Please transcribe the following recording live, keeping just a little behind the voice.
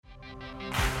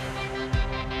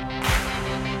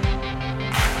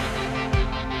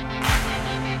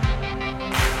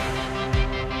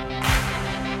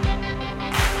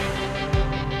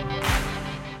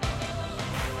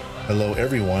Hello,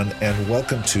 everyone, and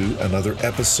welcome to another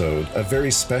episode, a very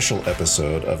special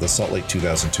episode of the Salt Lake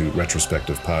 2002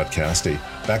 Retrospective Podcast,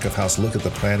 a back-of-house look at the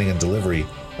planning and delivery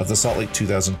of the Salt Lake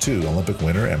 2002 Olympic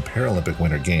Winter and Paralympic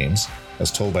Winter Games,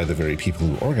 as told by the very people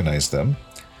who organized them.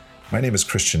 My name is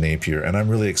Christian Napier, and I'm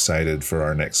really excited for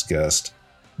our next guest,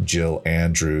 Jill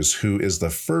Andrews, who is the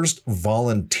first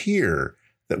volunteer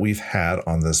that we've had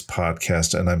on this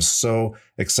podcast. And I'm so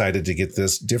excited to get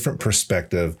this different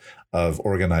perspective of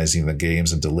organizing the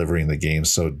games and delivering the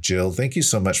games. So Jill, thank you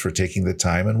so much for taking the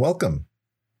time and welcome.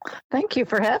 Thank you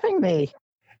for having me.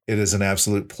 It is an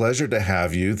absolute pleasure to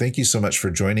have you. Thank you so much for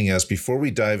joining us. Before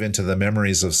we dive into the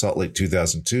memories of Salt Lake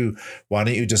 2002, why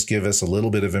don't you just give us a little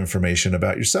bit of information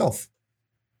about yourself?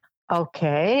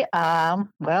 Okay.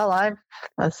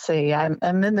 Let's see. I'm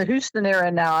in the Houston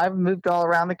area now. I've moved all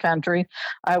around the country.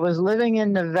 I was living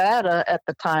in Nevada at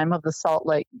the time of the Salt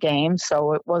Lake Games,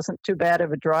 so it wasn't too bad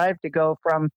of a drive to go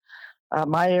from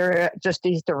my area just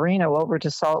east of Reno over to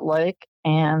Salt Lake.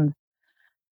 And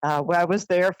when I was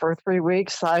there for 3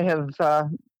 weeks, I have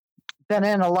been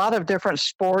in a lot of different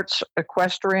sports: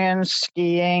 equestrian,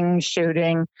 skiing,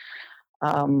 shooting.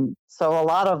 So a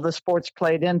lot of the sports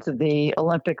played into the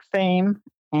Olympic theme,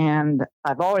 and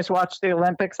I've always watched the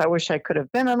Olympics. I wish I could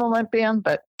have been an Olympian,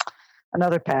 but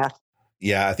another path.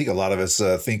 Yeah, I think a lot of us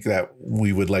think that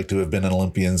we would like to have been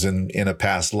Olympians in a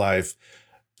past life.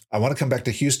 I want to come back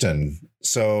to Houston.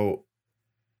 So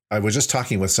I was just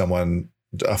talking with someone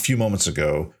a few moments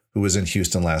ago who was in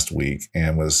Houston last week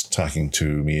and was talking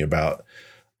to me about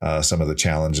some of the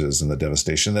challenges and the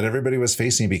devastation that everybody was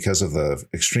facing because of the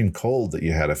extreme cold that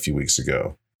you had a few weeks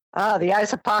ago. The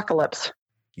ice apocalypse.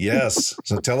 Yes.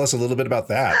 So tell us a little bit about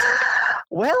that.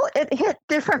 Well, it hit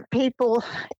different people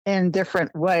in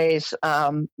different ways.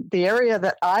 The area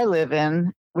that I live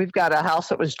in, we've got a house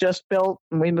that was just built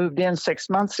and we moved in 6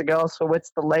 months ago. So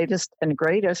it's the latest and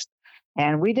greatest.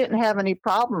 And we didn't have any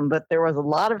problem, but there was a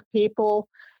lot of people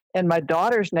in my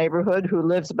daughter's neighborhood who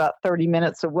lives about 30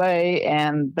 minutes away,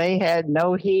 and they had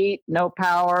no heat, no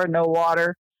power, no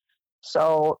water.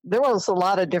 So there was a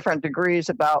lot of different degrees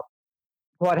about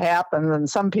what happened, and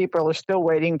some people are still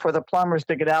waiting for the plumbers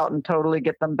to get out and totally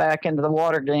get them back into the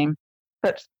water game.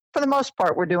 But for the most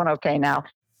part, we're doing okay now.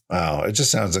 Wow, it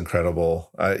just sounds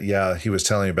incredible. Yeah, he was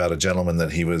telling me about a gentleman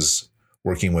that he was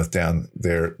working with down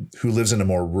there who lives in a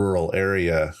more rural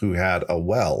area who had a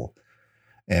well,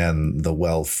 and the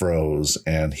well froze,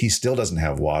 and he still doesn't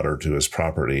have water to his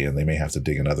property, and they may have to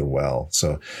dig another well.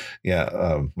 So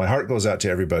yeah, my heart goes out to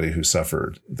everybody who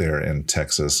suffered there in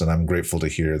Texas. And I'm grateful to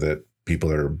hear that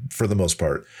people are, for the most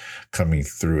part, coming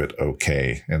through it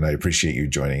okay. And I appreciate you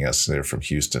joining us there from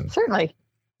Houston. Certainly.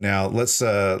 Now let's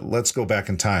go back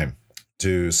in time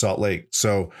to Salt Lake.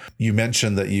 So you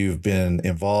mentioned that you've been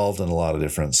involved in a lot of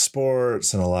different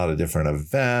sports and a lot of different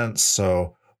events.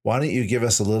 So why don't you give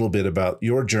us a little bit about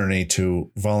your journey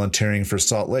to volunteering for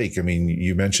Salt Lake? I mean,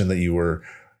 you mentioned that you were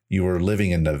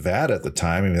living in Nevada at the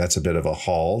time. I mean, that's a bit of a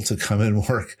haul to come and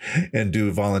work and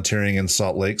do volunteering in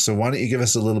Salt Lake. So why don't you give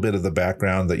us a little bit of the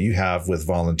background that you have with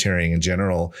volunteering in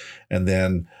general, and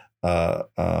then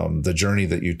the journey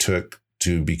that you took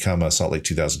to become a Salt Lake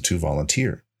 2002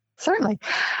 volunteer? Certainly.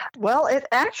 Well, it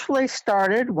actually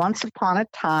started once upon a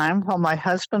time while my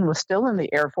husband was still in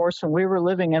the Air Force and we were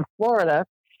living in Florida.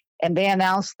 And they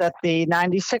announced that the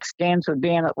 96 games would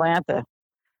be in Atlanta.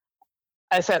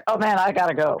 I said, oh, man, I got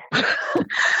to go.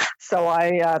 So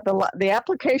the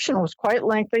application was quite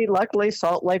lengthy. Luckily,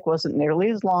 Salt Lake wasn't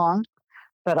nearly as long.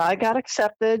 But I got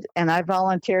accepted, and I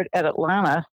volunteered at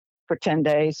Atlanta for 10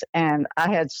 days. And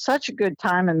I had such a good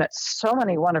time and met so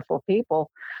many wonderful people.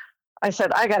 I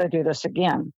said, I got to do this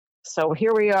again. So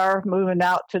here we are moving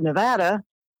out to Nevada.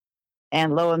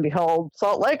 And lo and behold,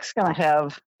 Salt Lake's going to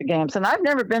have the games. And I've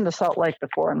never been to Salt Lake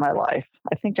before in my life.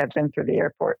 I think I've been through the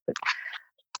airport, but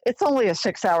it's only a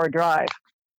 6-hour drive.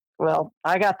 Well,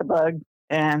 I got the bug,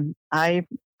 and I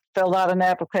filled out an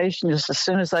application just as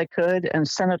soon as I could and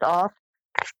sent it off.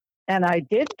 And I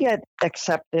did get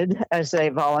accepted as a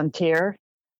volunteer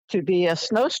to be a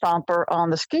snow stomper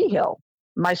on the ski hill.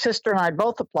 My sister and I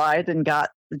both applied and got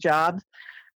the job.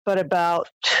 But about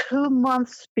 2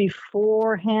 months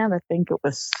beforehand, I think it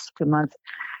was 2 months,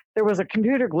 there was a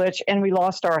computer glitch and we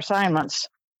lost our assignments.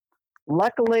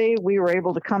 Luckily, we were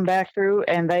able to come back through,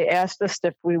 and they asked us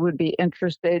if we would be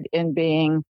interested in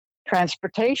being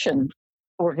transportation,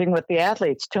 working with the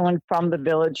athletes to and from the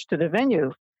village to the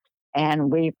venue. And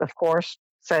we, of course,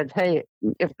 said, hey,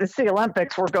 if it's the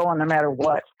Olympics, we're going no matter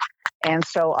what. And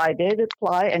so I did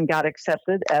apply and got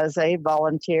accepted as a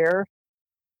volunteer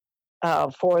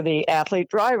for the athlete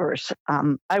drivers.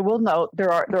 I will note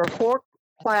there are 4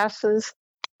 classes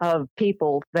of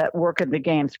people that work in the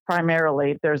games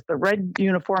primarily. There's the red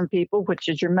uniform people, which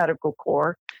is your medical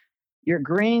corps, your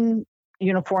green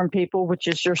uniform people, which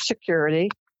is your security,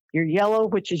 your yellow,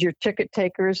 which is your ticket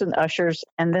takers and ushers,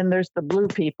 and then there's the blue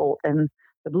people. And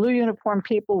the blue uniform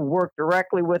people work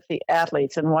directly with the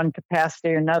athletes in one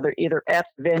capacity or another, either at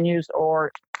venues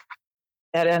or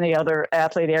at any other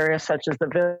athlete area, such as the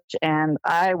village. And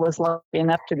I was lucky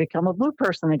enough to become a blue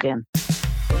person again.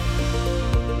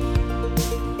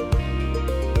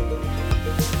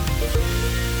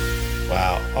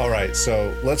 Wow. All right.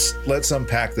 So let's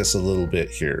unpack this a little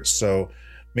bit here. So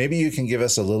maybe you can give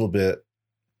us a little bit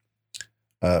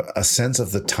a sense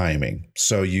of the timing.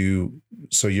 So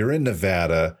you're in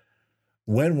Nevada.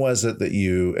 When was it that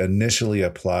you initially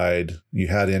applied? You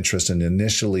had interest and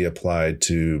initially applied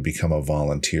to become a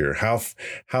volunteer.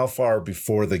 How far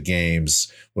before the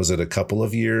games? Was it a couple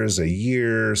of years, a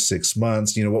year, 6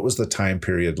 months? What was the time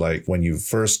period like when you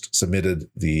first submitted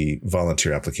the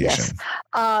volunteer application?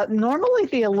 Yes. Normally,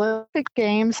 the Olympic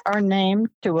Games are named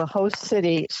to a host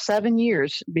city 7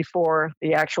 years before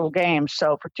the actual games.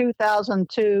 So for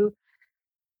 2002,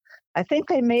 I think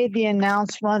they made the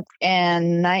announcement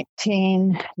in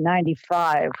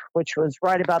 1995, which was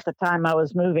right about the time I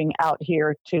was moving out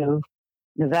here to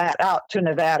Nevada.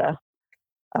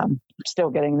 Still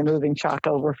getting the moving shock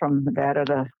over from Nevada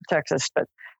to Texas, but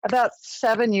about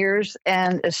 7 years.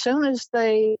 And as soon as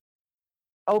they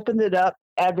opened it up,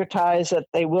 advertised that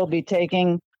they will be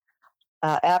taking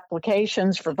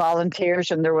applications for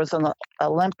volunteers, and there was an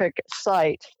Olympic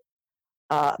site.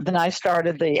 Then I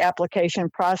started the application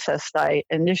process. I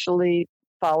initially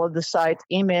followed the site's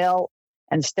email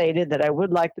and stated that I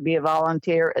would like to be a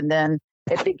volunteer. And then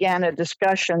it began a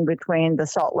discussion between the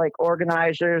Salt Lake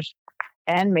organizers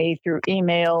and me through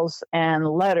emails and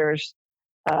letters.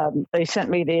 They sent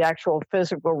me the actual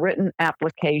physical written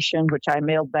application, which I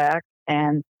mailed back.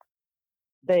 And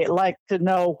they like to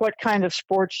know what kind of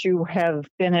sports you have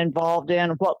been involved in,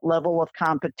 what level of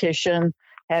competition.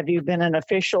 Have you been an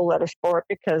official at a sport?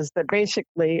 Because they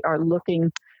basically are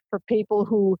looking for people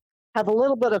who have a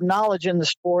little bit of knowledge in the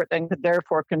sport and could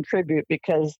therefore contribute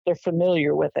because they're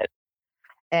familiar with it.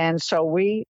 And so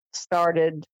we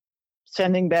started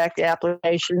sending back the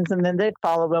applications, and then they'd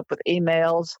follow up with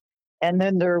emails. And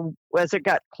then as it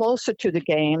got closer to the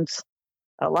games,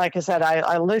 like I said,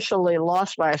 I initially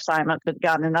lost my assignment, but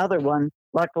got another one,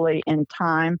 luckily in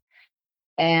time.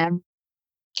 And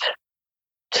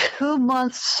 2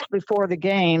 months before the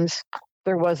games,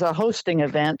 there was a hosting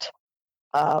event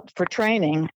for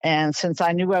training. And since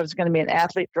I knew I was going to be an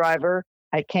athlete driver,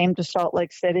 I came to Salt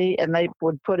Lake City, and they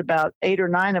would put about 8 or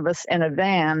 9 of us in a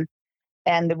van,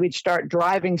 and we'd start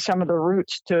driving some of the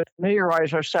routes to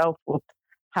familiarize ourselves with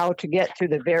how to get to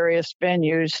the various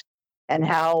venues and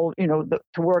how, to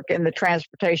work in the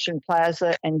transportation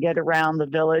plaza and get around the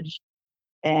village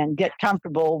and get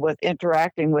comfortable with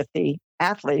interacting with the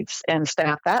athletes and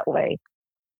staff that way.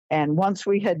 And once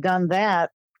we had done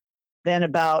that, then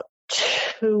about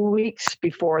 2 weeks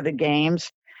before the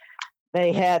games,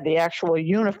 they had the actual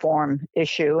uniform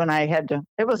issue, and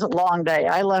it was a long day.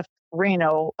 I left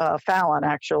Reno, Fallon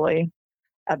actually,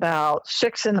 about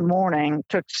 6 a.m,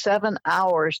 took 7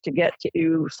 hours to get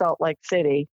to Salt Lake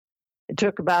City. It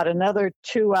took about another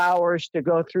 2 hours to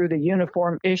go through the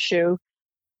uniform issue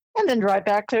and then drive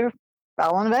back to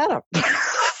Fallon, Nevada.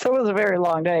 So it was a very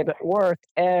long day, but worth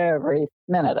every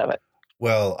minute of it.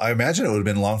 Well, I imagine it would have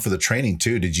been long for the training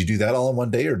too. Did you do that all in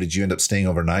one day, or did you end up staying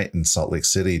overnight in Salt Lake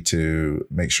City to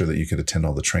make sure that you could attend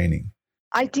all the training?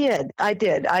 I did.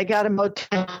 I got a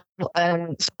motel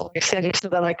in Salt Lake City so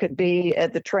that I could be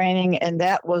at the training. And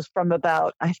that was from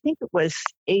about, I think it was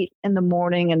 8 a.m.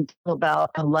 until about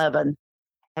 11.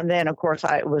 And then, of course,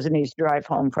 it was an easy drive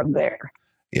home from there.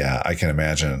 Yeah, I can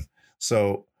imagine.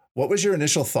 So what was your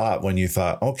initial thought when you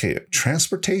thought, okay,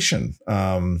 transportation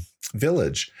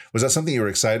village? Was that something you were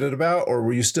excited about, or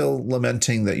were you still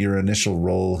lamenting that your initial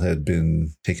role had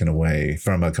been taken away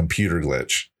from a computer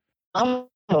glitch? Oh,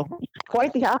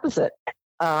 quite the opposite.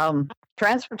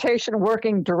 Transportation,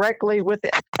 working directly with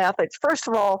the athletes. First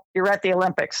of all, you're at the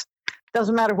Olympics.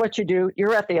 Doesn't matter what you do,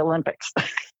 you're at the Olympics.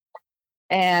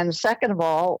 And second of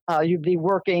all, you'd be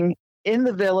working in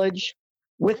the village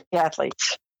with the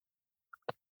athletes.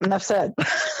 Enough said.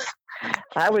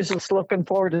 I was just looking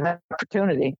forward to that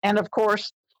opportunity. And of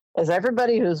course, as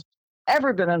everybody who's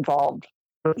ever been involved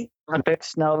with the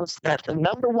Olympics knows, that the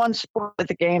number one sport at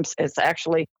the games is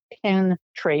actually pin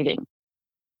trading.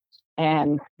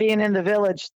 And being in the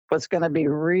village was going to be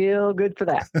real good for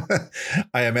that.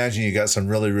 I imagine you got some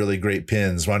really, really great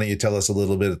pins. Why don't you tell us a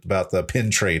little bit about the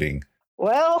pin trading?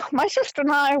 Well, my sister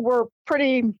and I were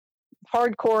pretty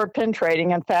hardcore pin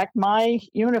trading. In fact, my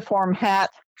uniform hat,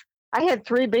 I had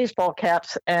 3 baseball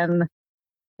caps and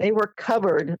they were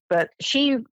covered, but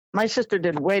my sister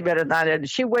did way better than I did.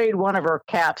 She weighed one of her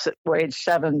caps, it weighed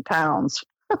 7 pounds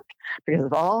because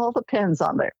of all the pins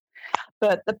on there.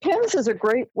 But the pins is a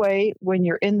great way when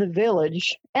you're in the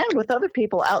village and with other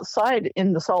people outside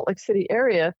in the Salt Lake City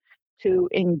area to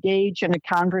engage in a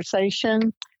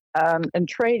conversation and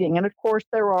trading. And of course,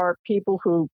 there are people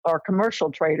who are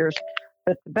commercial traders,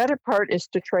 but the better part is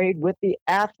to trade with the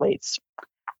athletes.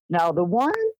 Now,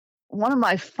 one of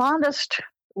my fondest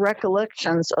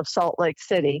recollections of Salt Lake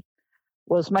City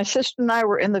was my sister and I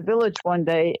were in the village one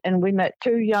day and we met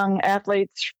 2 young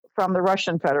athletes from the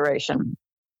Russian Federation.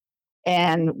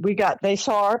 And they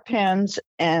saw our pins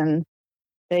and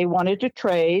they wanted to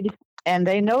trade. And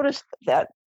they noticed that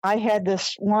I had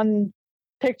this one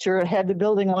picture, it had the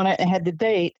building on it and had the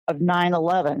date of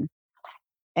 9/11.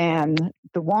 And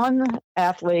the one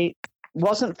athlete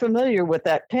wasn't familiar with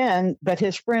that pin, but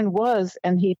his friend was,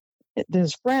 and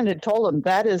his friend had told him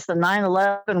that is the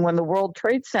 9/11 when the World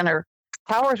Trade Center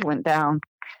towers went down.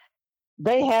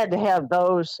 They had to have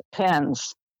those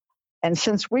pins. And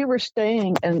since we were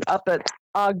staying up at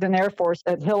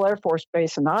Hill Air Force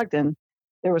Base in Ogden,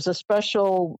 there was a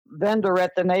special vendor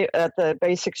at the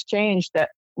base exchange that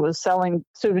was selling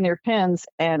souvenir pins,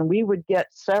 and we would get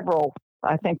several.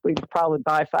 I think we would probably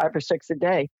buy 5 or 6 a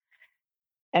day.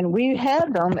 And we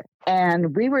had them,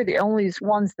 and we were the only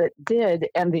ones that did,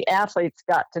 and the athletes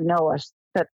got to know us.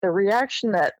 That the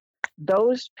reaction that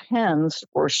those pins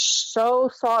were so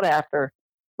sought after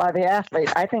by the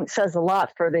athlete, I think says a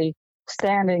lot for the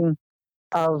standing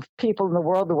of people in the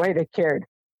world, the way they cared.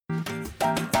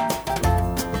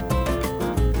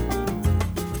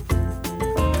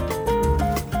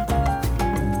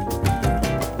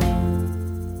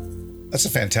 That's a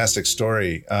fantastic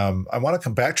story. I want to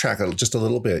backtrack just a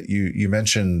little bit. You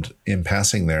mentioned in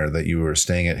passing there that you were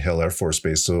staying at Hill Air Force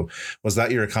Base. So was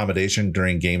that your accommodation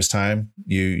during games time?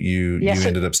 You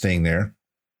ended up staying there?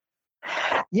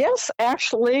 Yes,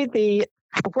 actually,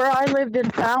 where I lived in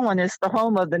Fallon is the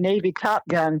home of the Navy Top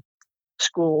Gun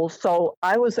school. So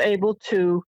I was able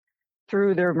to,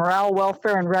 through their Morale,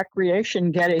 Welfare, and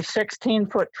Recreation, get a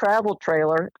 16-foot travel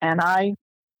trailer, and I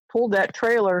pulled that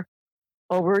trailer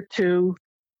over to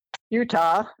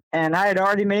Utah, and I had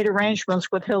already made arrangements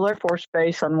with Hill Air Force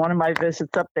Base on one of my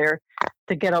visits up there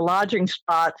to get a lodging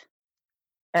spot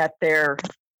at their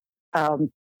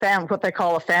what they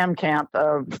call a FAM camp.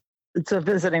 It's a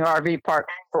visiting RV park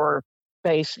for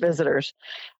base visitors.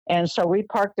 And so we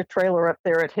parked the trailer up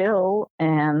there at Hill,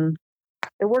 and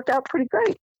it worked out pretty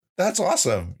great. That's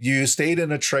awesome. You stayed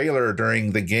in a trailer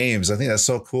during the games. I think that's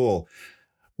so cool.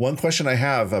 One question I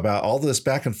have about all this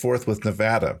back and forth with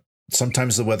Nevada.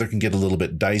 Sometimes the weather can get a little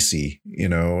bit dicey,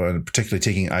 and particularly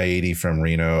taking I-80 from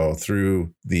Reno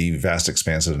through the vast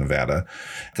expanse of Nevada,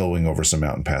 going over some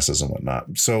mountain passes and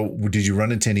whatnot. So did you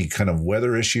run into any kind of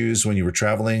weather issues when you were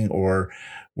traveling, or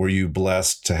were you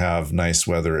blessed to have nice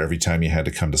weather every time you had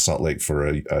to come to Salt Lake for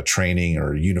a training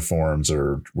or uniforms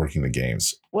or working the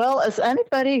games? Well, as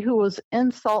anybody who was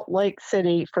in Salt Lake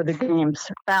City for the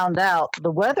games found out,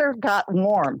 the weather got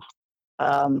warm.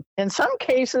 In some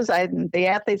cases, the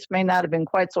athletes may not have been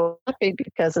quite so happy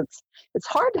because it's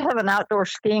hard to have an outdoor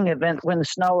skiing event when the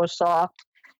snow is soft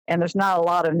and there's not a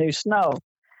lot of new snow.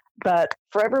 But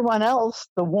for everyone else,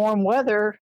 the warm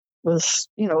weather was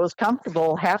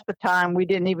comfortable. Half the time, we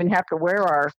didn't even have to wear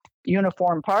our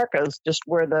uniform parkas, just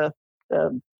wear the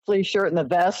fleece shirt and the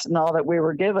vest and all that we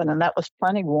were given, and that was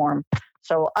plenty warm.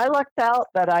 So I lucked out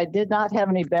that I did not have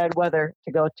any bad weather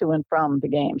to go to and from the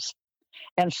games.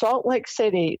 And Salt Lake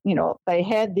City, they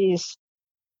had these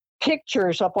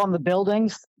pictures up on the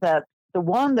buildings. That the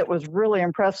one that was really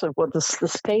impressive was the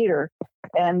Stater,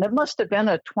 and it must have been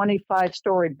a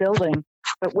 25-story building.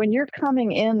 But when you're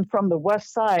coming in from the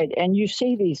west side and you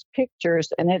see these pictures,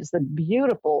 and it's a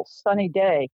beautiful sunny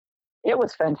day, it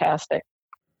was fantastic.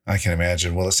 I can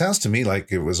imagine. Well, it sounds to me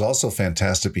like it was also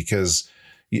fantastic because,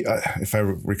 if I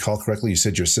recall correctly, you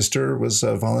said your sister was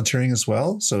volunteering as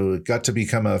well. So it got to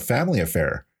become a family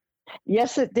affair.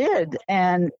 Yes, it did.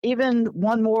 And even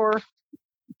one more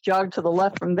jog to the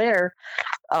left from there,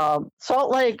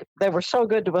 Salt Lake, they were so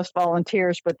good to us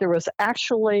volunteers, but there was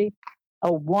actually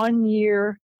a 1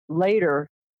 year later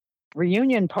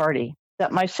reunion party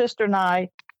that my sister and I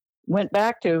went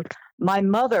back to. My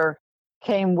mother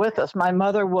came with us. My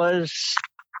mother was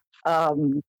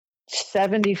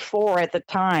 74 at the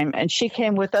time, and she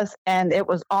came with us, and it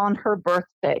was on her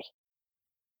birthday.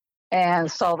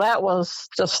 And so that was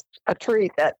just a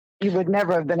treat that you would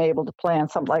never have been able to plan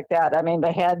something like that. I mean,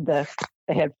 they had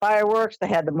They had fireworks. They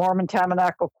had the Mormon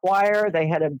Tabernacle Choir. They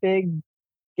had a big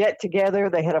get together.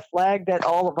 They had a flag that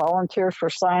all the volunteers were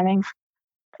signing.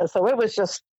 So it was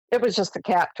just a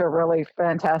cap to a really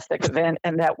fantastic event,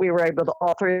 and that we were able to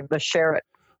all three of us share it.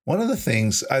 One of the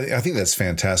things, I think that's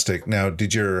fantastic. Now,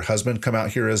 did your husband come out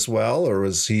here as well, or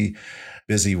was he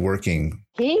busy working?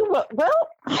 Let's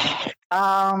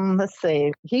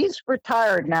see. He's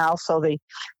retired now, so the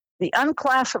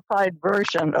unclassified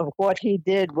version of what he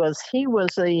did was he was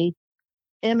a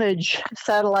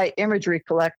satellite imagery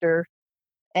collector,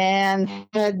 and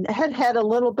had a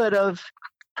little bit of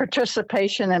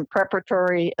participation in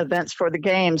preparatory events for the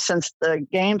games. Since the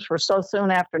games were so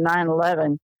soon after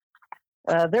 9/11,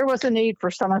 there was a need for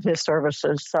some of his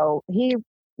services. So he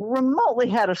remotely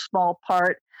had a small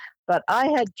part, but I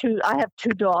have two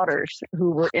daughters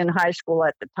who were in high school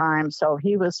at the time. So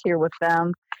he was here with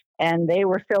them, and they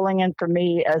were filling in for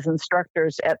me as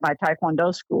instructors at my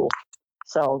Taekwondo school.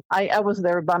 So I was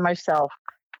there by myself.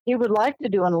 He would like to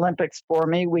do an Olympics for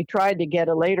me. We tried to get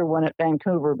a later one at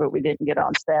Vancouver, but we didn't get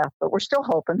on staff. But we're still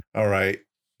hoping. All right.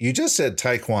 You just said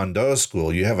Taekwondo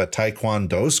school. You have a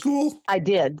Taekwondo school? I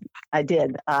did.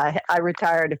 I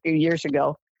retired a few years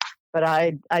ago, but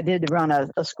I did run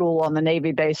a school on the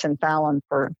Navy base in Fallon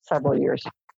for several years,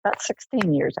 about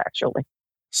 16 years, actually.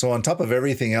 So on top of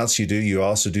everything else you do, you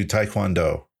also do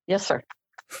Taekwondo? Yes, sir.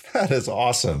 That is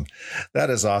awesome.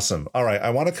 All right. I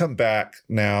want to come back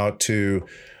now to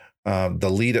the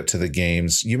lead up to the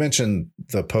games. You mentioned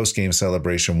the post-game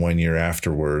celebration 1 year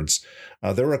afterwards.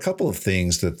 There were a couple of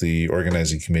things that the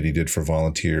organizing committee did for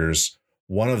volunteers.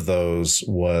 One of those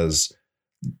was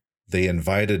they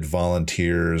invited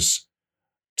volunteers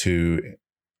to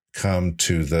come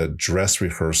to the dress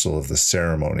rehearsal of the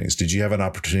ceremonies. Did you have an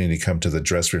opportunity to come to the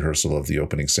dress rehearsal of the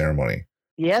opening ceremony?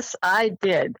 Yes, I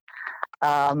did.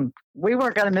 We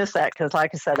weren't going to miss that because, like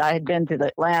I said, I had been to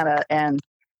Atlanta, and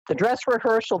the dress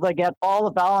rehearsal, they get all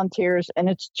the volunteers, and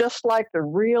it's just like the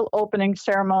real opening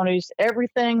ceremonies,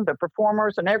 everything, the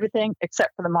performers and everything,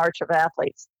 except for the March of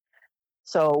Athletes.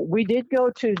 So we did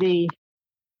go to the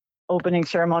opening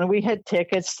ceremony. We had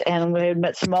tickets, and we had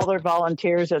met some other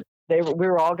volunteers that we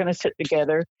were all going to sit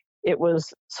together. It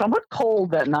was somewhat cold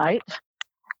that night,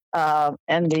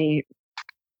 and the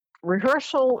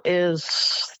rehearsal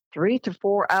is 3 to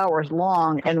 4 hours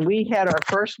long, and we had our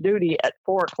first duty at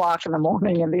 4:00 in the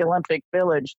morning in the Olympic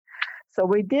Village. So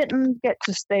we didn't get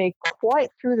to stay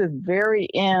quite through the very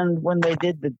end when they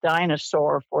did the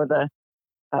dinosaur for the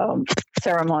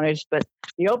ceremonies. But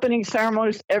the opening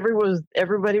ceremonies,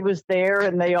 everybody was there,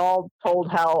 and they all told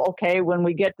how, okay, when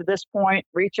we get to this point,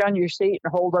 reach on your seat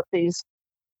and hold up these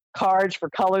cards for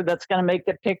color that's going to make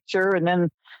the picture. And then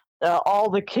all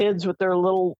the kids with their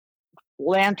little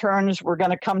lanterns were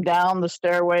going to come down the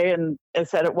stairway, and it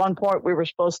said at one point we were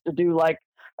supposed to do like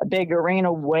a big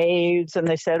arena waves, and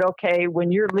they said, okay,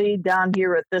 when you're lead down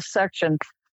here at this section,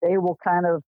 they will kind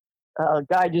of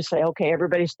guide you, say, okay,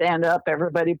 everybody stand up,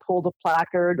 everybody pull the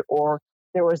placard. Or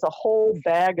there was a whole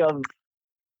bag of,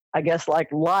 I guess,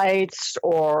 like lights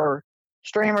or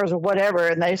streamers or whatever,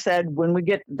 and they said, when we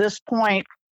get to this point,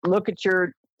 look at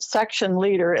your section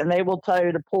leader, and they will tell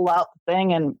you to pull out the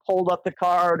thing and hold up the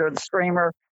card or the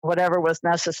streamer, whatever was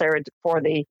necessary for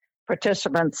the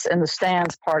participants in the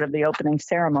stands part of the opening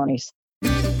ceremonies.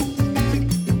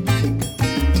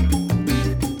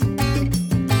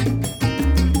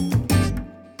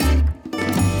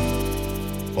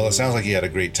 Well, it sounds like you had a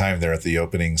great time there at the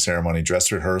opening ceremony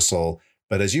dress rehearsal.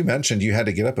 But as you mentioned, you had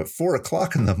to get up at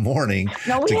 4:00 in the morning.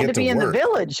 No, we had to be in the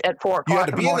village at 4:00. You had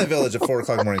to be in the village at 4:00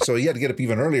 in the morning. So you had to get up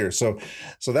even earlier. So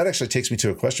that actually takes me to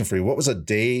a question for you. What was a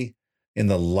day in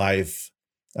the life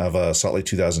of a Salt Lake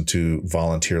 2002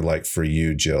 volunteer like for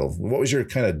you, Jill? What was your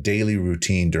kind of daily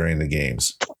routine during the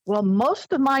games? Well,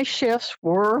 most of my shifts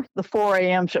were the 4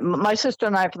 a.m. My sister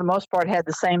and I, for the most part, had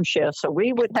the same shift. So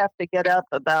we would have to get up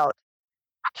about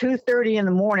 2:30 in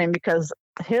the morning because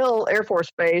Hill Air Force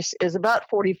Base is about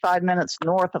 45 minutes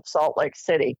north of Salt Lake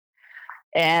City.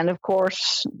 And of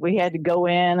course, we had to go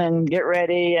in and get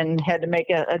ready and had to make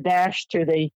a dash to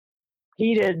the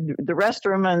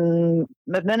restroom and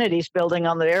amenities building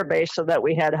on the air base so that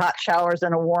we had hot showers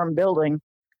in a warm building.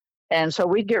 And so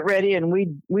we'd get ready and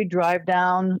we'd drive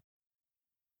down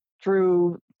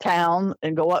through town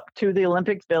and go up to the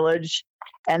Olympic Village.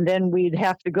 And then we'd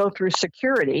have to go through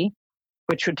security,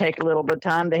 which would take a little bit of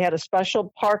time. They had a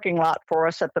special parking lot for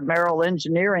us at the Merrill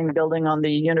Engineering building on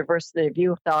the University of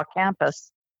Utah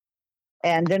campus.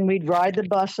 And then we'd ride the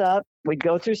bus up. We'd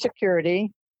go through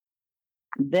security.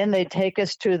 Then they'd take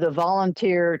us to the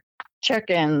volunteer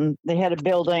check-in. They had a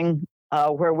building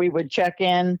where we would check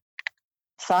in,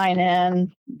 sign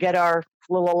in, get our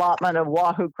little allotment of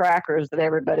Wahoo crackers that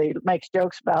everybody makes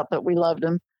jokes about, but we loved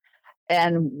them.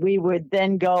 And we would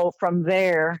then go from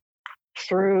there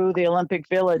through the Olympic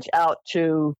Village out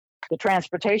to the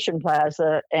transportation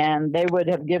plaza, and they would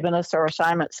have given us our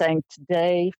assignment saying,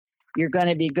 today you're going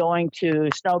to be going to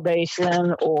Snow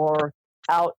Basin or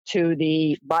out to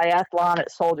the biathlon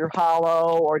at Soldier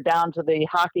Hollow or down to the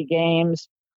hockey games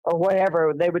or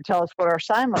whatever. They would tell us what our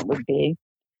assignment would be.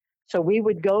 So we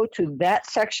would go to that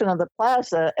section of the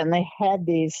plaza, and they had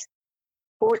these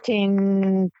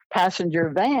 14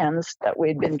 passenger vans that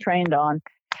we'd been trained on.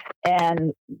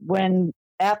 And when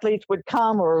athletes would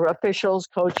come, or officials,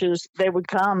 coaches, they would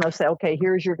come and say, okay,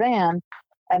 here's your van.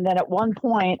 And then at one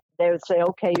point they would say,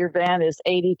 okay, your van is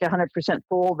 80 to 100%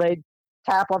 full. They'd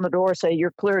tap on the door, say,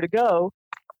 you're clear to go.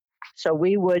 So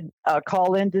we would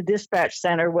call into dispatch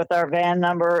center with our van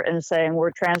number and saying,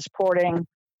 we're transporting,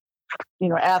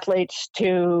 athletes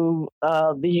to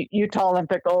the Utah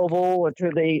Olympic Oval or to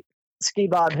the Ski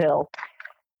Bob Hill.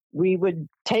 We would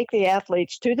take the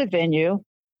athletes to the venue,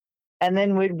 and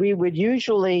then we would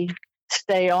usually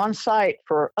stay on site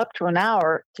for up to an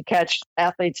hour to catch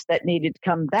athletes that needed to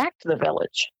come back to the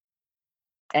village.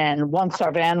 And once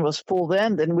our van was full,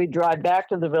 then we'd drive back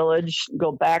to the village,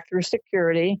 go back through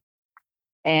security,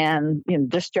 and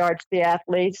discharge the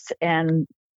athletes and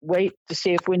wait to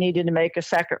see if we needed to make a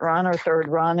second run or third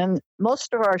run. And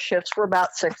most of our shifts were about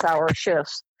 6-hour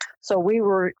shifts. So we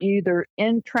were either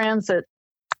in transit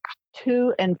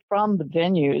to and from the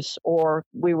venues, or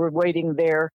we were waiting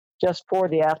there just for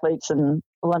the athletes and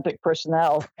Olympic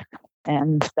personnel.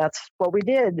 And that's what we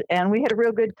did. And we had a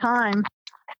real good time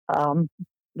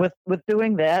with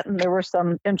doing that. And there were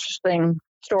some interesting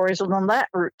stories on that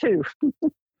route too.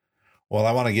 Well,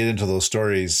 I want to get into those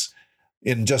stories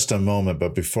in just a moment,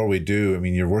 but before we do, I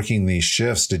mean, you're working these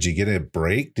shifts. Did you get a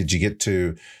break? Did you get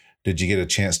a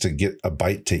chance to get a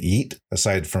bite to eat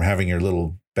aside from having your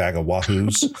little bag of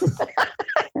Wahoos?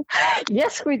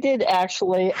 Yes, we did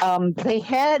actually.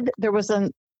 There was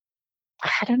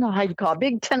I don't know how you call it, a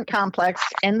big tent complex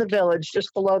in the village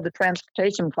just below the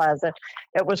transportation plaza.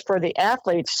 It was for the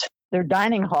athletes, their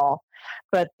dining hall.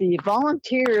 But the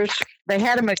volunteers, they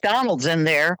had a McDonald's in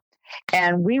there,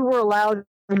 and we were allowed to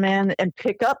come in and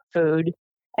pick up food,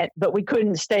 but we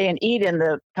couldn't stay and eat in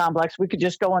the complex. We could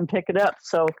just go and pick it up.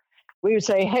 So we would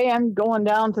say, hey, I'm going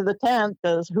down to the tent.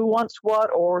 Who wants what?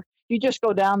 Or you just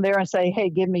go down there and say, hey,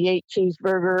 give me 8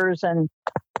 cheeseburgers and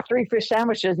 3 fish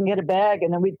sandwiches and get a bag.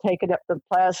 And then we'd take it up to the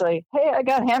plaza, say, hey, I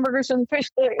got hamburgers and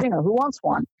fish there. Who wants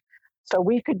one? So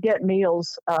we could get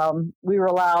meals. We were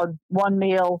allowed 1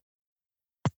 meal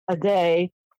a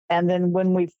day. And then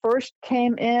when we first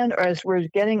came in, or as we were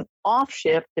getting off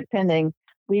shift, depending,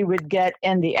 we would get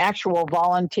in the actual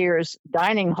volunteers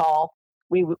dining hall.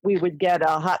 We would get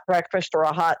a hot breakfast or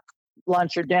a hot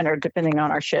lunch or dinner, depending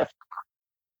on our shift.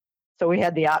 So we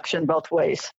had the option both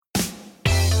ways.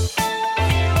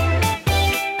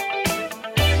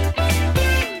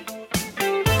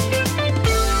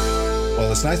 Well,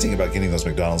 the nice thing about getting those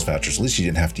McDonald's vouchers, at least you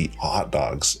didn't have to eat hot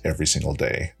dogs every single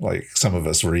day. Like some of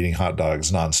us were eating hot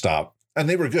dogs nonstop, and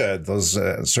they were good. Those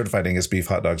certified Angus beef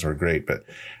hot dogs were great, but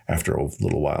after a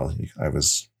little while, I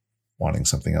was wanting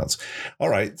something else. All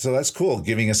right, so that's cool,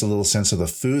 giving us a little sense of the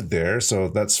food there. So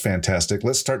that's fantastic.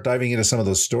 Let's start diving into some of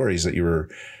those stories that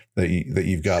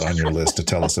you've got on your list to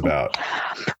tell us about.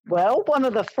 Well, one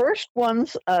of the first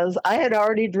ones is I had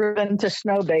already driven to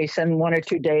Snow Basin 1 or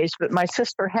 2 days, but my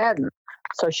sister hadn't.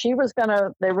 So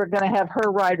they were gonna have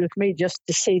her ride with me just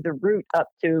to see the route up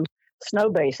to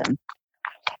Snow Basin.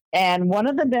 And one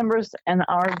of the members in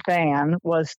our van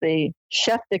was the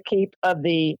chef de keep of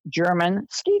the German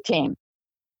ski team,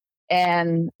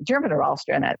 and German or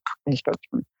Austrian, he spoke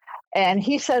to him. And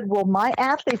he said, well, my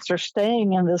athletes are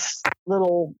staying in this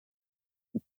little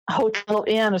hotel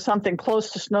inn or something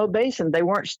close to Snow Basin. They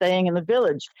weren't staying in the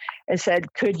village. I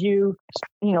said, could you,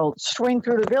 swing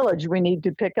through the village? We need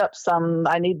to pick up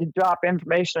I need to drop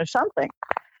information or something.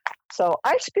 So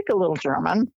I speak a little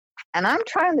German, and I'm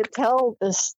trying to tell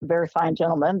this very fine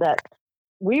gentleman that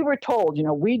we were told,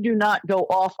 we do not go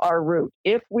off our route.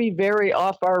 If we vary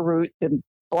off our route, then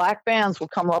black vans will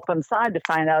come up inside to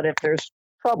find out if there's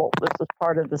trouble. This is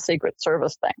part of the Secret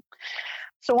Service thing.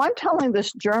 So I'm telling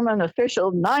this German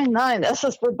official, 9-9, this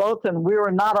is for both, and we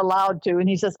were not allowed to. And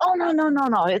he says, oh, no,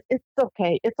 it's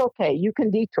okay. It's okay. You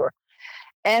can detour.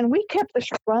 And we kept this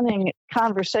running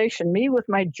conversation, me with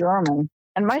my German,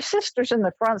 and my sister's in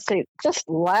the front seat just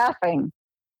laughing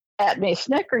at me,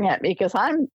 snickering at me, because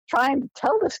I'm trying to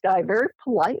tell this guy very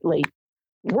politely,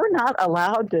 we're not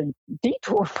allowed to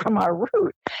detour from our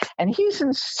route. And he's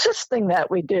insisting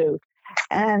that we do.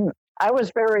 And I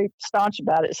was very staunch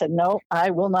about it. Said, no,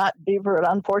 I will not beaver it.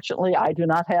 Unfortunately, I do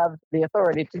not have the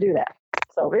authority to do that.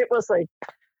 So it was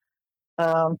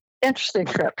a interesting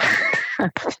trip.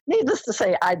 Needless to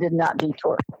say, I did not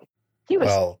detour. He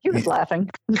was laughing.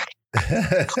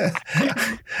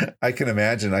 I can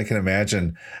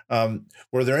imagine.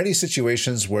 Were there any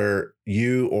situations where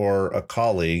you or a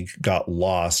colleague got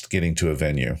lost getting to a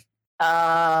venue?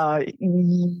 Well,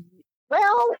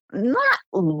 not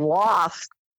lost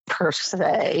per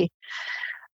se,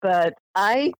 but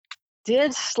I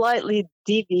did slightly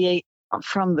deviate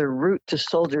from the route to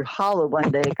Soldier Hollow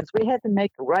one day because we had to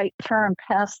make a right turn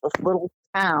past this little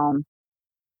town.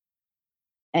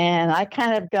 And I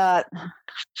kind of got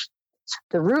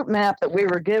the route map that we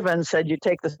were given said you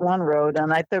take this one road,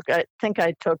 and I think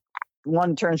I took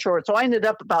one turn short. So I ended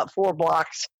up about 4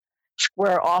 blocks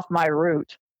square off my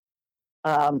route.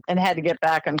 And had to get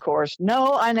back on course.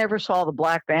 No, I never saw the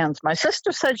black vans. My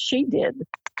sister said she did,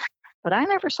 but I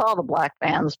never saw the black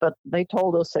vans. But they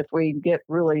told us if we get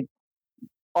really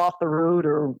off the route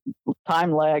or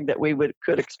time lag that we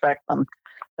could expect them.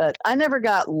 But I never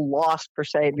got lost per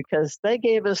se because they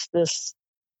gave us this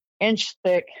inch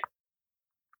thick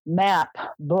map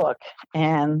book,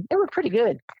 and they were pretty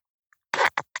good.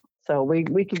 So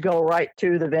we could go right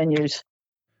to the venues.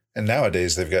 And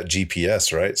nowadays they've got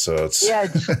GPS, right? So it's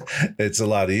it's a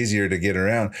lot easier to get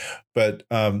around. But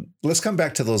let's come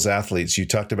back to those athletes. You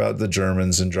talked about the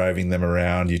Germans and driving them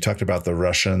around. You talked about the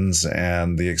Russians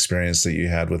and the experience that you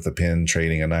had with the pin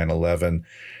trading a 911.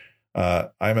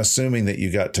 I'm assuming that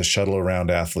you got to shuttle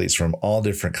around athletes from all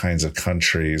different kinds of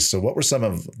countries. So what were some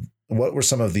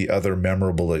of the other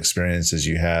memorable experiences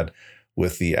you had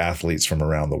with the athletes from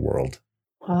around the world?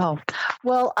 Oh,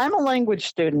 well, I'm a language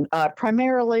student.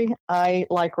 Primarily, I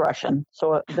like Russian.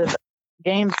 So the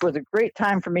games was a great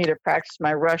time for me to practice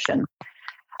my Russian.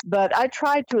 But I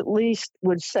tried to at least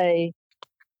would say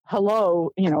hello,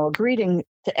 a greeting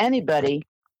to anybody,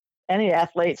 any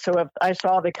athlete. So if I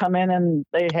saw they come in and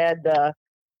they had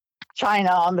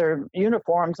China on their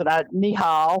uniforms, and I'd ni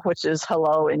hao, which is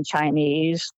hello in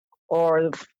Chinese, or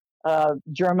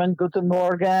German, Guten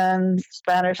Morgen,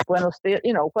 Spanish, Buenos Dias,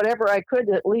 whatever I could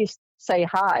at least say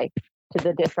hi to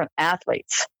the different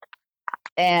athletes.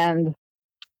 And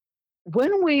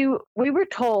when we were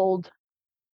told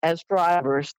as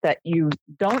drivers that you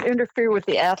don't interfere with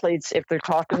the athletes if they're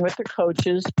talking with their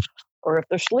coaches or if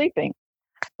they're sleeping.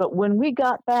 But when we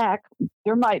got back,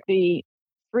 there might be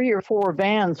 3 or 4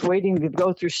 vans waiting to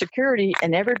go through security,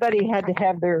 and everybody had to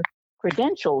have their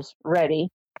credentials ready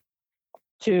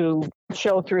to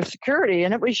show through security,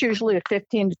 and it was usually a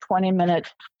 15 to 20 minute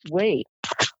wait.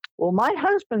 Well, my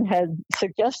husband had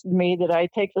suggested me that I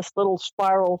take this little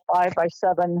spiral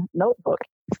 5x7 notebook,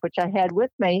 which I had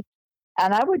with me,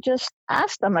 and I would just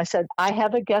ask them, I said, I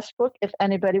have a guest book if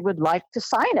anybody would like to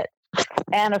sign it.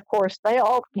 And of course, they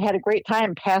all had a great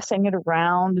time passing it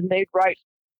around, and they'd write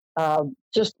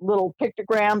just little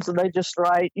pictograms, and they just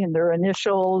write in their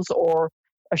initials or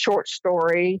a short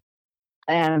story.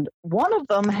 And one of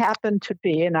them happened to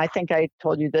be, and I think I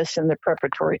told you this in the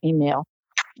preparatory email,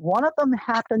 one of them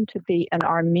happened to be an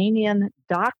Armenian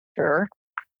doctor.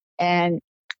 And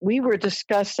we were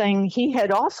discussing, he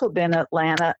had also been in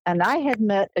Atlanta, and I had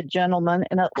met a gentleman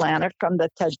in Atlanta from the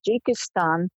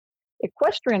Tajikistan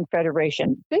Equestrian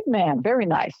Federation. Big man, very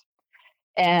nice.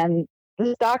 And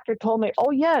this doctor told me,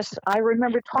 oh, yes, I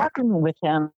remember talking with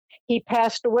him. He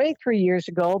passed away 3 years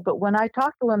ago, but when I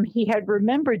talked to him, he had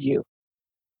remembered you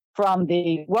from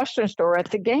the Western store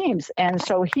at the games. And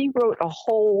so he wrote a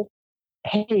whole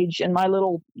page in my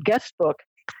little guest book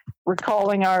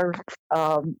recalling our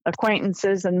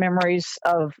acquaintances and memories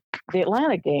of the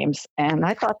Atlanta games. And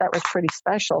I thought that was pretty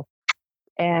special.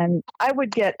 And I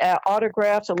would get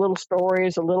autographs, a little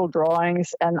stories, a little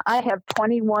drawings. And I have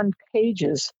 21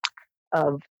 pages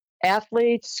of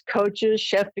athletes, coaches,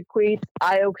 chef de cuite,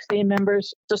 IOC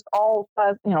members, just all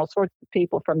sorts of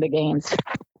people from the games.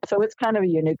 So it's kind of a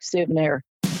unique souvenir.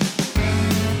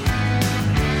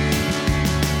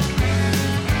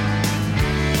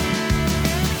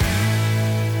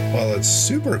 Well, it's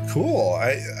super cool.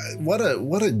 What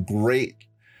a great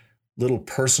little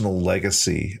personal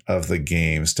legacy of the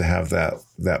games to have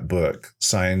that book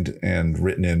signed and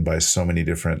written in by so many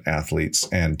different athletes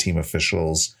and team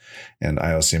officials and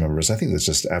IOC members. I think that's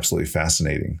just absolutely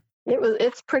fascinating.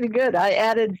 It's pretty good. I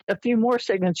added a few more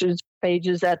signatures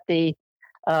pages at the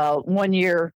 1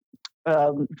 year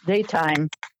daytime,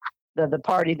 the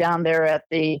party down there at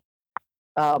the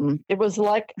it was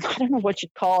like, I don't know what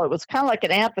you'd call it. It was kind of like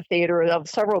an amphitheater of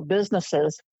several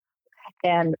businesses.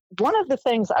 And one of the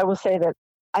things I will say that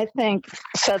I think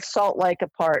sets Salt Lake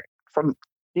apart from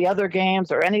the other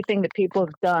games or anything that people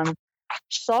have done,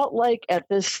 Salt Lake at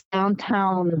this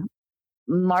downtown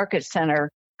market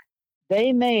center,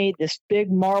 they made this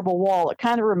big marble wall. It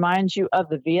kind of reminds you of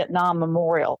the Vietnam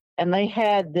Memorial. And they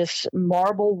had this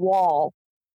marble wall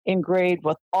engraved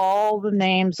with all the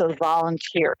names of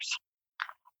volunteers.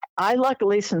 I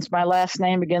luckily, since my last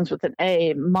name begins with an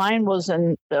A, mine was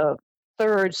in the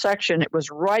third section. It was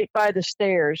right by the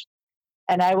stairs.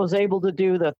 And I was able to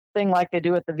do the thing like they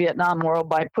do at the Vietnam Memorial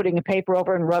by putting a paper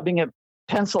over and rubbing a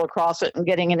pencil across it and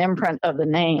getting an imprint of the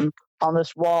name on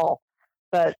this wall.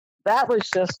 But that was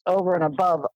just over and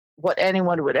above what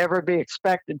anyone would ever be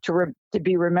expected to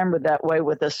be remembered that way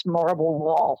with this marble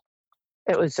wall.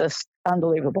 It was just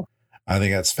unbelievable. I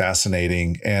think that's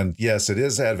fascinating. And yes, it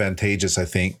is advantageous, I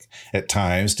think, at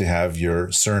times to have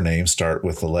your surname start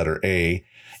with the letter A.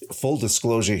 Full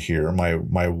disclosure here,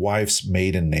 my wife's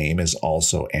maiden name is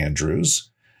also Andrews.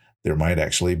 There might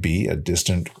actually be a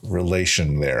distant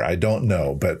relation there. I don't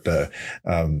know, but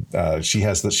she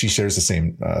shares the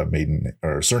same maiden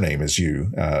or surname as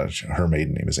you. Her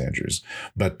maiden name is Andrews.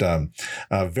 But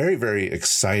very, very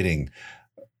exciting.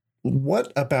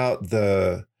 What about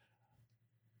the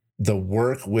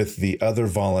work with the other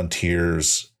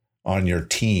volunteers on your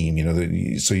team? You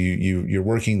know, so you're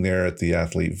working there at the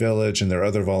Athlete Village, and there are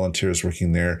other volunteers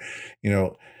working there. You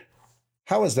know,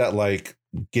 how is that like?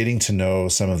 Getting to know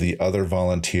some of the other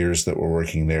volunteers that were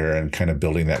working there and kind of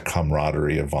building that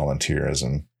camaraderie of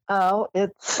volunteerism? Oh,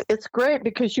 it's great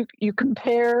because you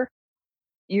compare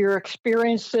your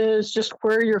experiences, just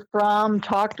where you're from,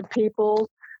 talk to people,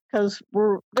 because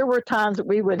there were times that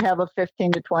we would have a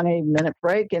 15 to 20 minute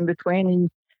break in between, and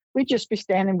we'd just be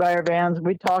standing by our vans and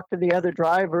we'd talk to the other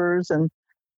drivers and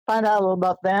find out a little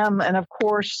about them. And of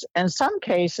course, in some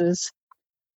cases,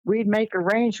 we'd make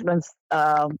arrangements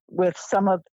with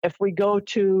if we go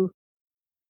to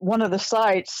one of the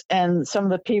sites and some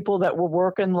of the people that were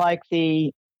working, like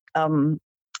the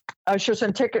ushers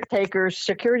and ticket takers,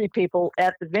 security people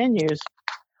at the venues,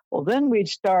 well, then we'd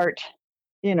start,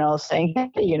 saying,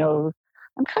 hey,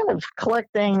 I'm kind of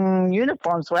collecting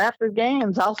uniforms. So after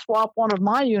games, I'll swap one of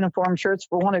my uniform shirts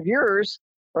for one of yours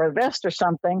or a vest or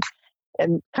something.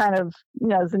 And kind of,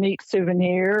 as a neat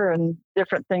souvenir and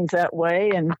different things that way.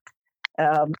 And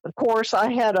of course,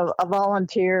 I had a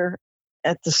volunteer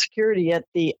at the security at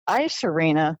the ice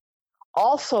arena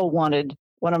also wanted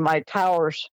one of my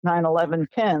Towers 911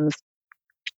 pins.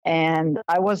 And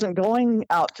I wasn't going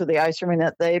out to the ice arena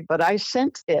that day, but I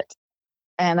sent it.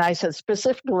 And I said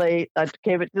specifically, I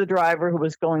gave it to the driver who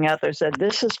was going out there, said,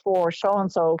 this is for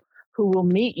so-and-so who will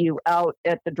meet you out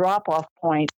at the drop-off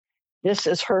point. This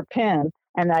is her pin.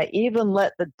 And I even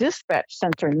let the dispatch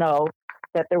center know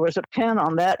that there was a pin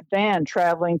on that van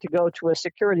traveling to go to a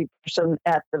security person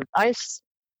at the ice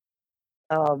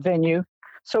venue.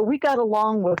 So we got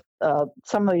along with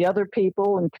some of the other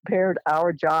people and compared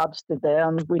our jobs to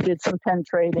them. We did some pen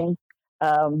trading.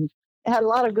 Had a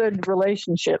lot of good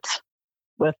relationships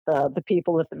with the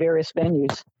people at the various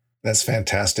venues. That's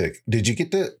fantastic. Did you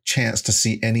get the chance to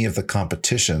see any of the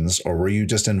competitions, or were you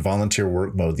just in volunteer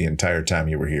work mode the entire time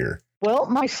you were here? Well,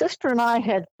 my sister and I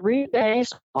had 3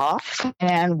 days off,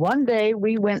 and one day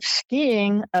we went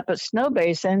skiing up at Snow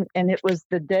Basin, and it was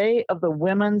the day of the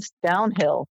women's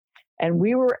downhill. And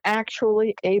we were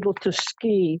actually able to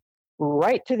ski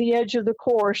right to the edge of the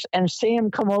course and see them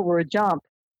come over a jump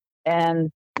and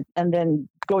then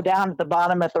go down at the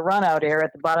bottom at the run-out area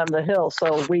at the bottom of the hill.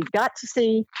 So we got to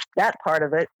see that part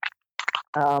of it.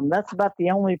 That's about the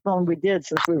only film we did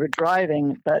since we were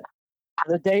driving. But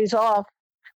the days off,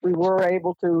 we were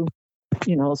able to,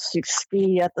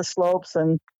 ski at the slopes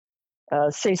and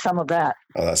see some of that.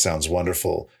 Oh, that sounds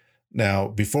wonderful. Now,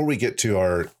 before we get to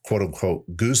our quote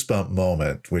unquote goosebump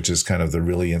moment, which is kind of the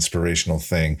really inspirational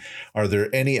thing, are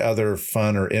there any other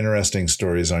fun or interesting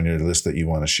stories on your list that you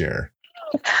want to share?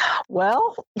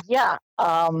 Well, yeah.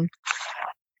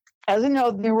 As you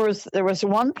know, there was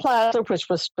one plaza which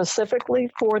was specifically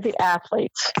for the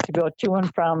athletes to go to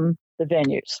and from the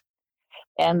venues.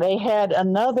 And they had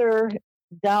another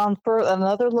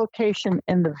location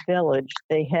in the village.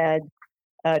 They had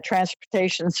a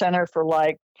transportation center for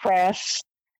like press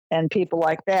and people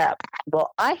like that.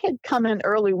 Well, I had come in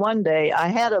early one day. I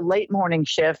had a late morning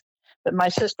shift, but my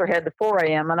sister had the 4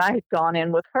 a.m. and I had gone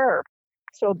in with her.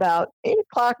 So about 8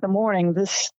 o'clock in the morning,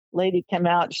 this lady came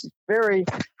out. She's very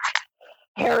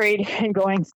harried and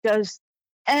going, does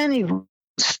anyone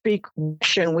speak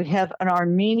Russian? We have an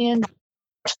Armenian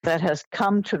that has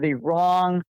come to the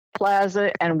wrong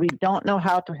plaza and we don't know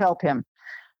how to help him.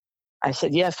 I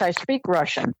said, yes, I speak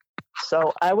Russian.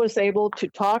 So I was able to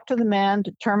talk to the man,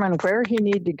 determine where he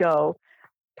needed to go.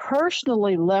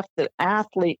 personally left the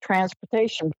athlete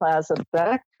transportation plaza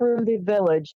back through the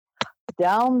village,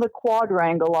 down the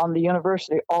quadrangle on the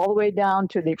university, all the way down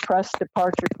to the press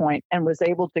departure point, and was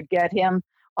able to get him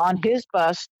on his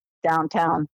bus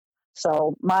downtown.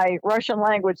 So my Russian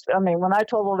language, I mean, when I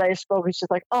told her that I spoke, she's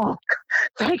like, oh,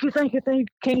 thank you.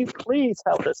 Can you please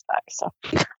help us back? So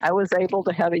I was able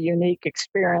to have a unique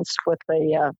experience with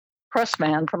a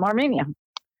pressman from Armenia,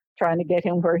 trying to get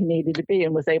him where he needed to be,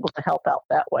 and was able to help out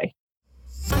that way.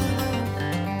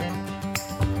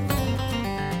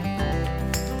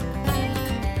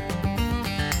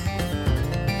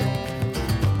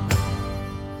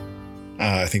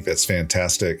 I think that's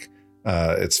fantastic.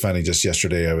 It's funny, just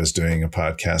yesterday I was doing a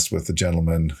podcast with a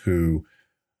gentleman who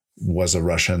was a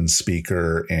Russian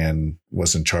speaker and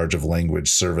was in charge of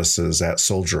language services at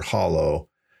Soldier Hollow,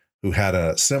 who had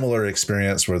a similar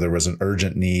experience where there was an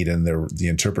urgent need and the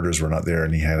interpreters were not there,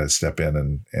 and he had to step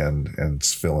in and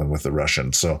fill in with the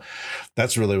Russian. So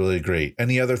that's really, really great.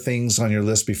 Any other things on your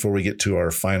list before we get to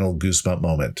our final goosebump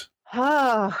moment?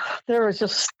 There was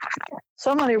just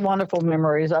so many wonderful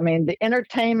memories. I mean, the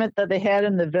entertainment that they had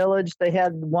in the village,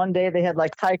 one day they had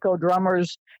like taiko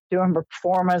drummers doing a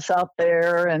performance out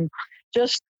there, and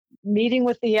just meeting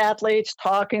with the athletes,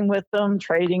 talking with them,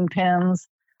 trading pins,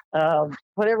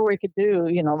 whatever we could do,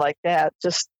 like that.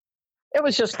 It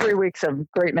was just 3 weeks of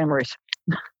great memories.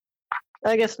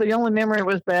 I guess the only memory that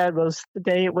was bad was the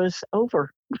day it was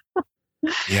over.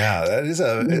 Yeah, that is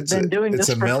it's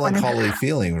a melancholy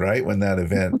feeling, right? When that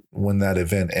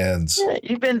event ends. Yeah,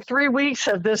 you've been 3 weeks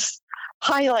of this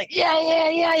high, like, yeah.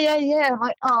 I'm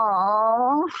like,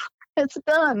 oh, it's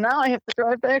done. Now I have to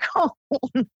drive back home.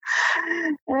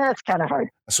 That's kind of hard.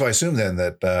 So I assume then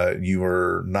that you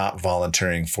were not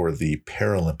volunteering for the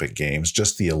Paralympic Games,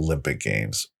 just the Olympic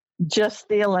Games. Just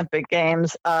the Olympic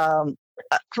Games.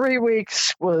 3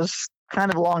 weeks was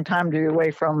kind of a long time to be away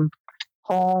from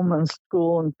home and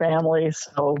school and family.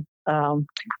 So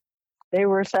they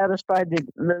were satisfied. They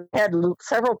had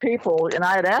several people, and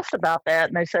I had asked about that,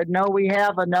 and they said, no, we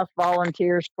have enough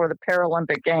volunteers for the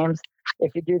Paralympic Games.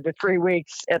 If you do the 3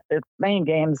 weeks at the main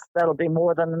games, that'll be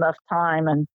more than enough time.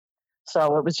 And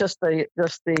so it was just the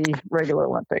regular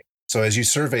Olympic. So as you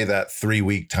survey that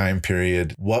 3-week time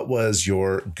period, what was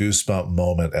your goosebump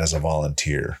moment as a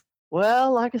volunteer?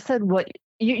 Well, like I said,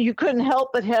 you couldn't help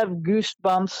but have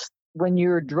goosebumps when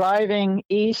you're driving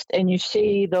east and you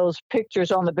see those pictures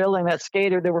on the building that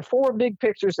skater. There were 4 big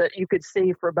pictures that you could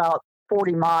see for about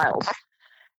 40 miles.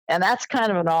 And that's kind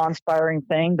of an awe-inspiring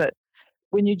thing. But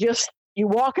when you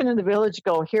walk into the village,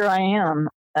 go, here I am.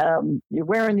 You're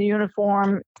wearing the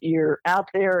uniform. You're out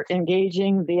there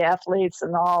engaging the athletes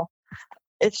and all.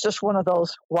 It's just one of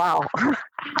those, wow,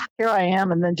 here I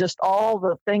am. And then just all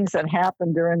the things that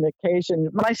happened during the occasion.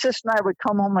 My sister and I would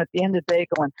come home at the end of the day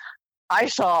going, I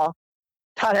saw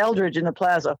Todd Eldridge in the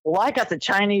plaza. Well, I got the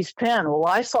Chinese pin. Well,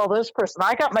 I saw this person.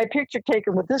 I got my picture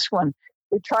taken with this one.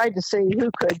 We tried to see who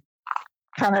could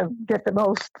kind of get the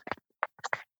most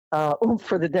oomph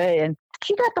for the day. And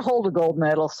she got to hold a gold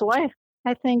medal. So I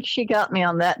think she got me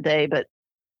on that day. But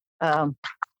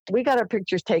we got our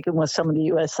pictures taken with some of the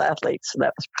U.S. athletes. So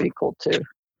that was pretty cool, too.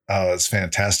 Oh, it's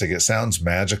fantastic. It sounds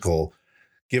magical.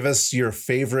 Give us your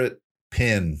favorite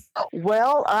pin.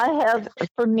 Well, I have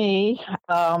a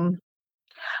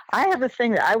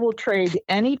thing that I will trade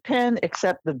any pin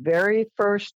except the very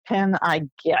first pin I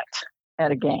get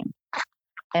at a game.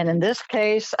 And in this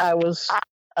case, I was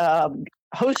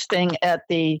hosting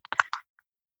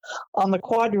on the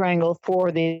quadrangle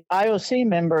for the IOC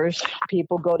members.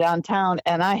 People go downtown,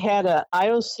 and I had an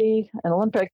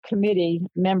Olympic Committee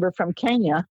member from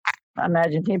Kenya. I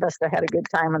imagine he must have had a good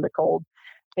time in the cold.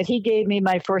 But he gave me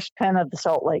my first pin of the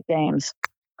Salt Lake Games,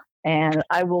 and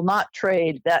I will not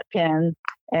trade that pin.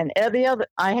 And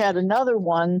I had another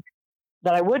one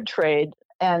that I would trade,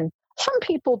 and some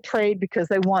people trade because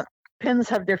pins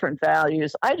have different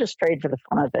values. I just trade for the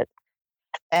fun of it.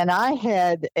 And I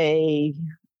had a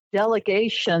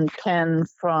delegation pin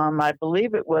from, I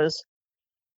believe it was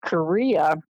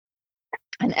Korea.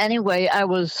 And anyway, I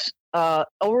was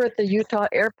over at the Utah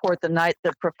airport the night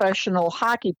that professional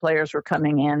hockey players were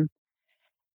coming in.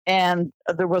 And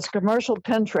there was a commercial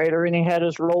pin trader, and he had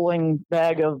his rolling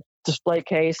bag of display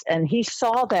case. And he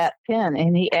saw that pin,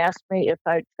 and he asked me if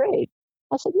I'd trade.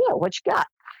 I said, yeah, what you got?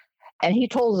 And he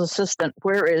told his assistant,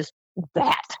 where is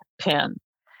that pin?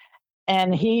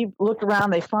 And he looked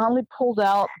around. They finally pulled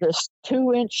out this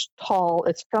 2-inch tall.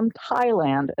 It's from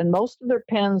Thailand, and most of their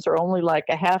pins are only like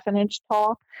a half an inch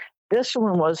tall. This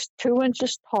one was 2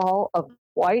 inches tall, a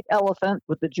white elephant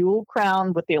with the jeweled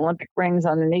crown with the Olympic rings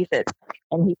underneath it.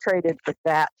 And he traded for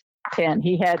that pin.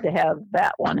 He had to have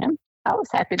that one. And I was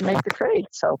happy to make the trade.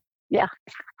 So, yeah,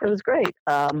 it was great.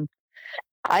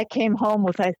 I came home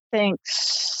with, I think,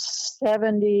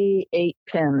 78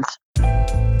 pins.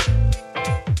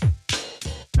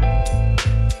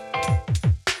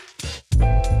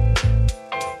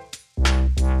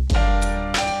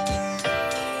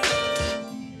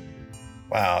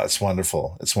 Wow, it's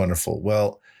wonderful. It's wonderful.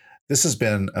 Well, this has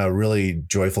been a really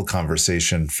joyful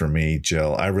conversation for me,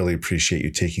 Jill. I really appreciate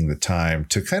you taking the time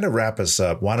to kind of wrap us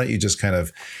up. Why don't you just kind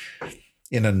of,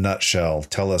 in a nutshell,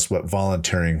 tell us what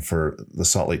volunteering for the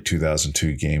Salt Lake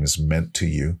 2002 Games meant to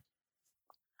you?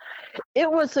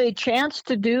 It was a chance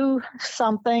to do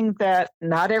something that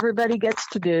not everybody gets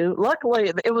to do.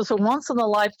 Luckily, it was a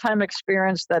once-in-a-lifetime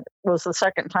experience that was the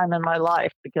second time in my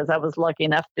life because I was lucky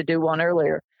enough to do one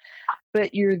earlier.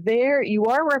 But you're there, you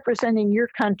are representing your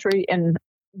country and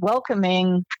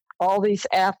welcoming all these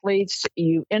athletes.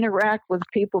 You interact with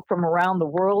people from around the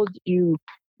world. You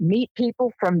meet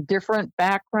people from different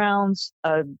backgrounds,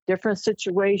 different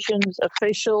situations,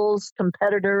 officials,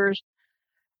 competitors,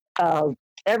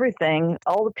 everything.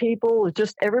 All the people,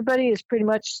 just everybody is pretty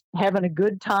much having a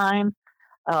good time.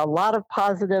 A lot of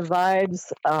positive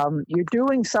vibes. You're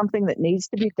doing something that needs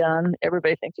to be done.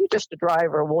 Everybody thinks you're just a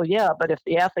driver. Well, yeah, but if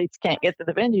the athletes can't get to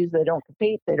the venues, they don't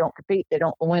compete. They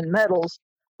don't win medals,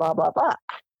 blah, blah, blah.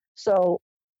 So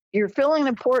you're filling an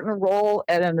important role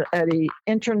at an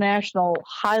international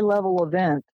high-level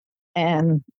event,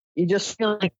 and you just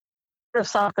feel like there's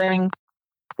something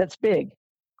that's big,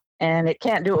 and it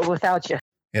can't do it without you.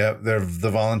 Yeah, the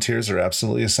volunteers are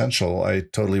absolutely essential. I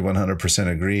totally 100%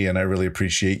 agree. And I really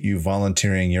appreciate you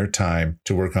volunteering your time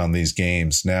to work on these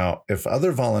games. Now, if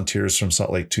other volunteers from Salt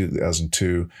Lake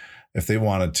 2002, if they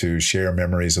wanted to share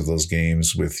memories of those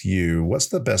games with you, what's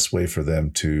the best way for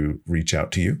them to reach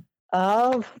out to you?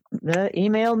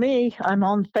 Email me. I'm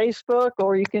on Facebook,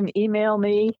 or you can email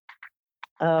me.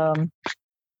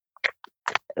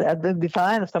 That'd be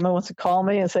fine if someone wants to call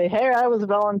me and say, hey, I was a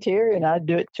volunteer, and I'd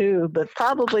do it too. But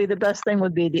probably the best thing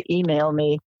would be to email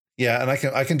me. Yeah, and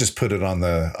I can just put it on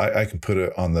I can put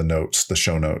it on the notes, the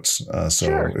show notes. So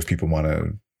sure. If people want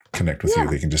to connect with you,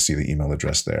 they can just see the email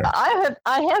address there. I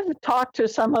have talked to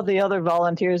some of the other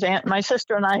volunteers, and my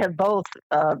sister and I have both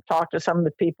talked to some of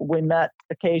the people we met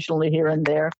occasionally here and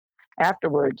there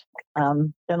afterwards.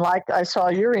 And like I saw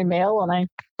your email, and I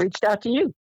reached out to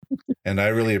you. And I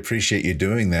really appreciate you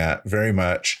doing that very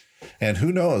much. And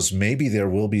who knows, maybe there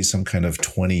will be some kind of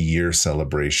 20-year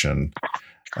celebration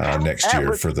next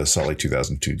year for the Salt Lake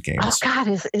 2002 Games. Oh, God,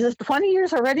 is it 20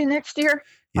 years already next year?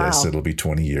 Yes, wow. It'll be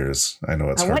 20 years. I know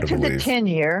it's hard to believe. I went to the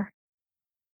 10-year,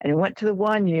 and I went to the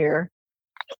 1 year,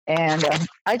 and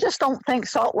I just don't think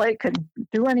Salt Lake could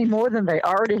do any more than they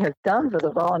already have done for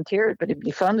the volunteers, but it'd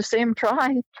be fun to see them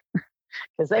try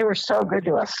because they were so good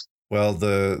to us. Well,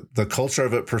 the culture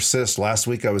of it persists. Last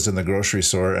week, I was in the grocery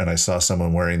store and I saw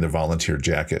someone wearing their volunteer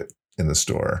jacket in the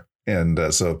store. And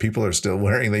so people are still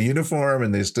wearing the uniform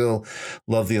and they still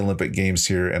love the Olympic Games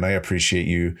here. And I appreciate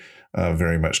you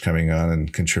very much coming on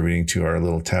and contributing to our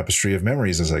little tapestry of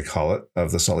memories, as I call it,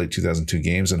 of the Salt Lake 2002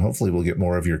 Games. And hopefully we'll get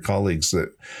more of your colleagues that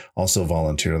also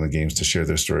volunteer on the games to share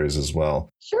their stories as well.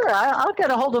 Sure. I'll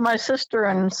get a hold of my sister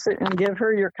and give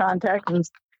her your contact, and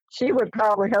she would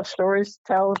probably have stories to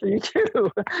tell you too.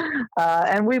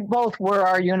 And we both wear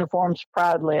our uniforms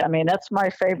proudly. I mean, that's my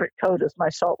favorite coat is my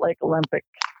Salt Lake Olympic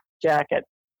jacket.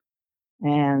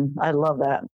 And I love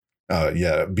that.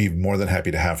 Yeah, be more than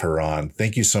happy to have her on.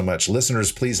 Thank you so much.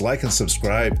 Listeners, please like and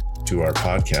subscribe to our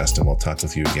podcast, and we'll talk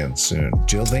with you again soon.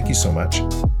 Jill, thank you so much.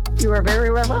 You are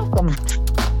very welcome.